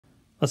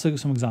Let's look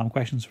at some exam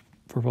questions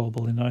for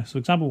probability now. So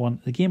example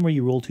 1, the game where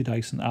you roll 2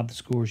 dice and add the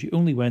scores, you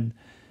only win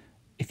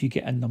if you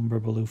get a number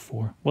below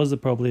 4. What is the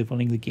probability of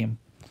winning the game?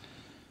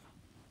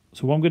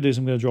 So what I'm going to do is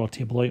I'm going to draw a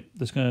table out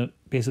that's going to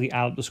basically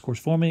add up the scores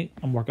for me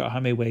and work out how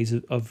many ways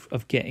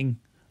of getting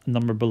a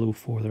number below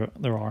 4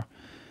 there are.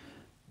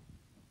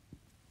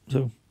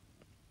 So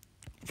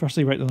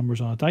firstly, write the numbers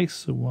on a dice.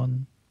 So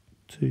 1,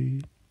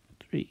 2,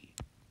 3,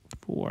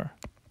 4,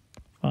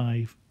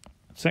 5,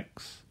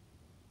 6.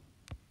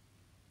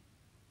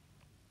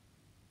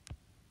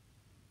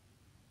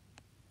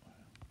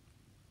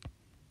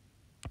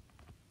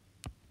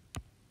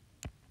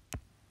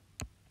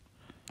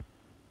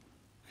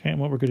 Okay, and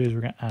what we're going to do is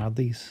we're going to add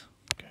these.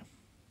 Okay.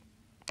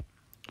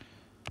 So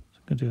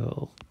I'm going to do a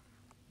little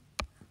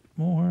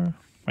more.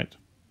 Right.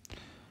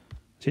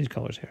 Change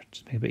colours here,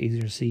 just make it a bit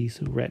easier to see.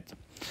 So red.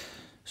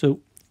 So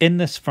in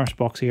this first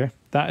box here,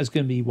 that is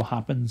going to be what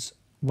happens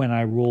when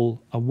I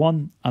roll a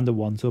 1 and a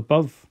 1. So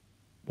above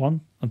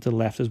 1 and to the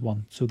left is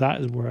 1. So that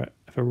is where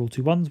if I roll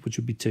 2 1s, which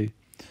would be 2.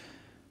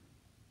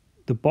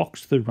 The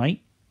box to the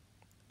right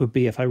would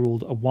be if I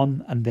rolled a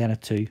 1 and then a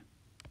 2.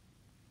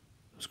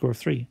 Score of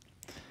 3.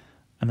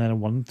 And then a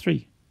 1 and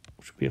 3,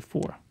 which would be a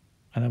 4.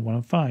 And then 1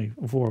 and 5,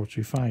 a 4, which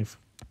would be 5.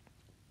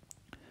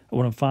 A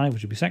 1 and 5,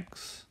 which would be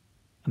 6.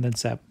 And then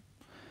 7.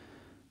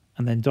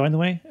 And then down the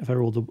way, if I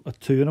rolled a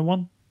 2 and a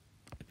 1,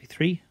 it'd be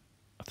 3.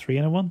 A 3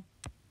 and a 1.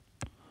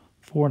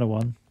 4 and a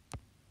 1.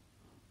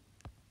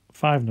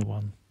 5 and a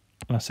 1.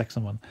 And a 6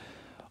 and a 1.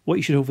 What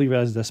you should hopefully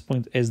realize at this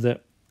point is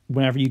that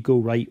whenever you go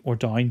right or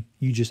down,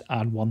 you just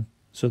add 1.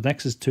 So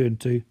next is 2 and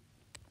 2.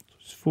 So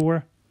it's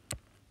 4,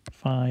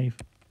 5,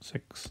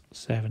 6,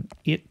 7,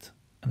 8,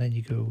 and then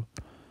you go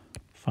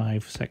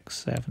 5, 6,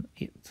 7,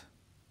 8,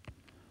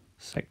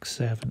 6,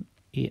 7,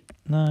 8,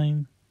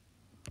 9,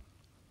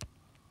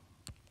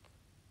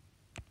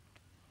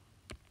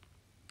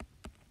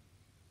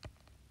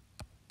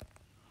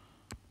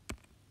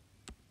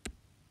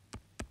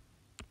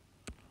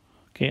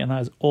 okay, and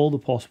that is all the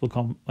possible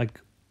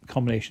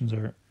combinations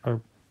or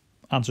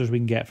answers we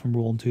can get from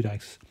rolling 2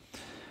 dice.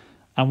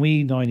 And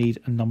we now need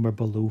a number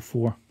below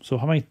 4. So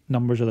how many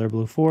numbers are there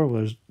below 4?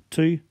 Well, there's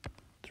 2,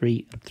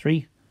 3, and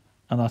 3.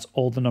 And that's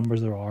all the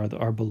numbers there are that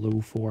are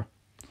below 4.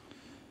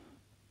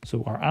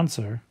 So our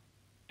answer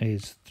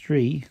is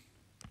 3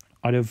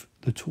 out of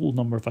the total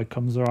number of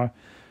outcomes there are.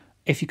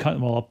 If you count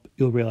them all up,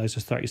 you'll realise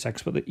there's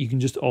 36. But you can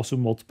just also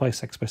multiply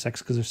 6 by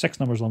 6 because there's 6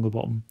 numbers along the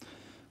bottom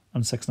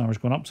and 6 numbers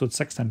going up. So it's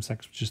 6 times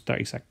 6, which is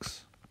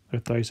 36. There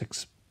are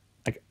 36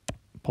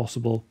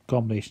 possible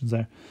combinations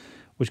there,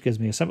 which gives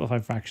me a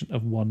simplified fraction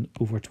of 1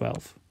 over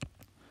 12.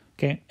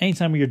 Okay,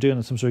 anytime you're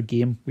doing some sort of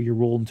game where you're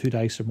rolling 2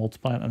 dice or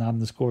multiplying and adding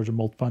the scores or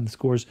multiplying the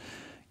scores,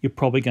 you're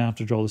probably going to have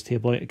to draw this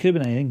table out. It could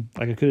have been anything.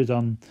 Like I could have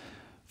done,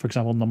 for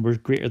example, numbers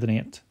greater than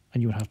 8,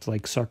 and you would have to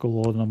circle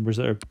all the numbers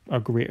that are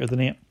greater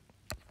than 8.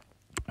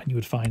 And you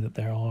would find that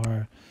there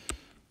are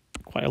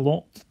quite a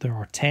lot. There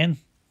are 10.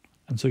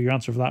 And so your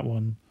answer for that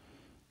one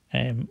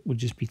would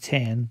just be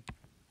 10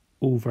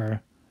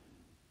 over,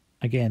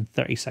 again,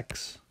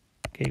 36.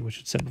 Okay, which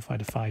would simplify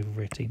to 5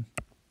 over 18.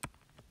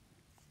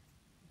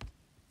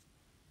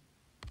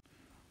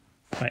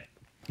 Right,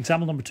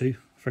 example number 2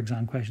 for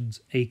exam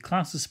questions. A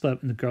class is split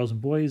up into girls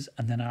and boys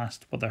and then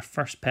asked what their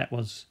first pet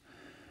was.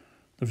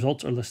 The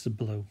results are listed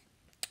below.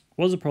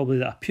 What is the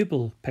probability that a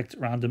pupil picked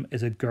at random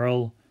is a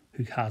girl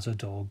who has a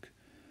dog?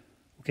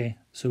 Okay,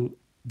 so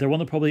they're one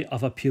of the probability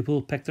of a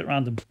pupil picked at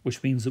random,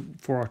 which means that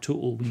for our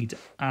total we need to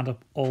add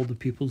up all the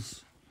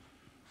pupils.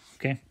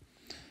 Okay.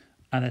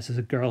 And this is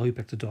a girl who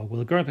picked a dog.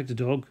 Well, a girl picked a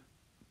dog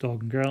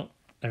and girl,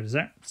 there it is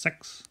there,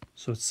 6.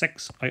 So it's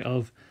 6 out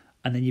of,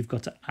 and then you've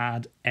got to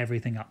add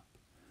everything up.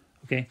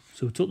 Okay,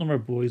 so total number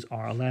of boys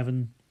are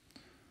 11,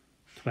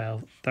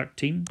 12,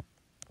 13.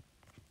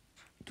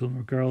 Total number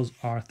of girls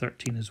are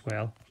 13 as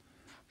well.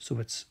 So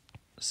it's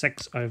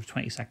 6 out of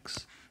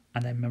 26.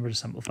 And then remember to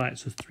simplify it,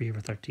 so 3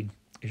 over 13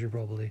 is your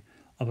probability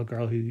of a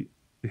girl who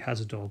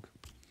has a dog.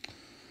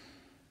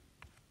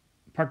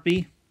 Part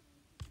B.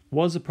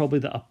 Was the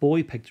probability that a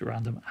boy picked at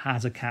random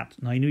has a cat?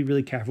 Now, you need to be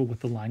really careful with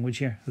the language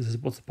here. This is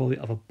what's the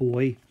probability of a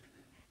boy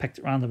picked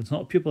at random. It's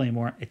not a pupil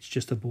anymore. It's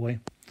just a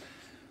boy.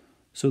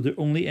 So there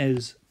only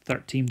is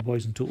 13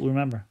 boys in total,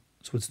 remember.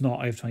 So it's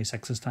not out of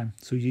 26 this time.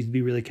 So you need to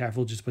be really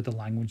careful just with the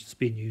language that's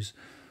being used.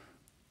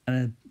 And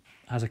then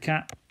has a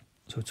cat.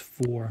 So it's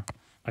 4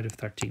 out of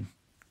 13.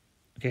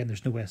 Again,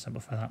 there's no way to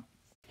simplify that.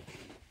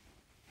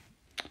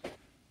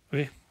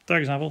 Okay, third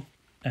example.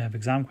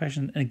 Exam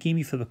question. In a game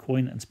you flip a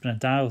coin and spin a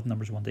dial with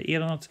numbers 1 to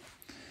 8 on it.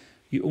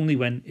 You only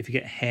win if you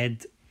get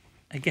heads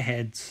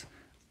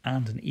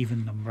and an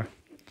even number.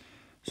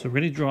 So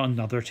we're going to draw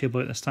another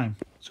table out this time.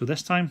 So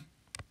this time,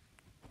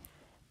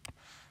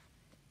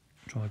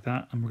 draw like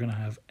that, and we're going to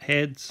have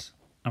heads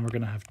and we're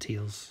going to have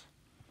tails.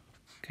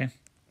 Okay,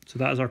 so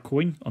that is our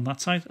coin on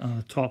that side, and on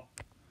the top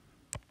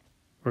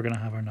we're going to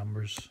have our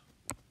numbers.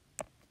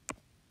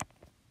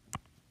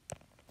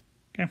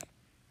 Okay.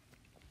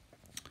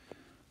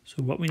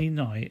 So what we need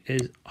now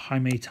is how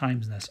many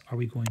times in this are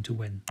we going to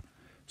win?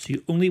 So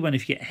you only win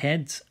if you get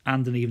heads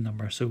and an even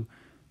number. So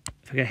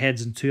if I get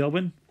heads and 2, I'll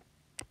win.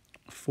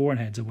 4 in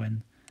heads, I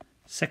win.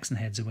 6 in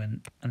heads, I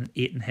win. And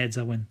 8 in heads,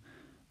 I win.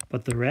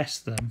 But the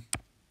rest of them,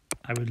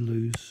 I would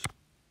lose.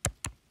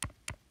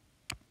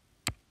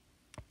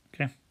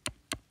 Okay.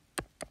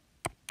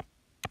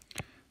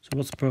 So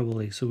what's the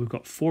probability? So we've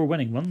got 4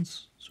 winning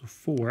ones. So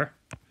 4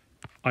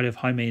 out of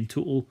how many in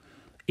total?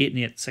 8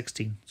 and 8,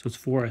 16. So it's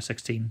 4 out of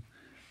 16,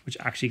 which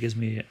actually gives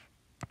me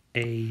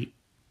a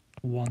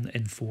 1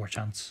 in 4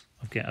 chance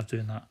of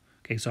doing that.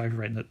 Okay, sorry for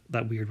writing it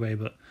that weird way,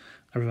 but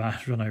I run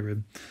out of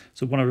room.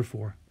 So 1 over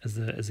 4 is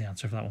the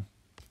answer for that one.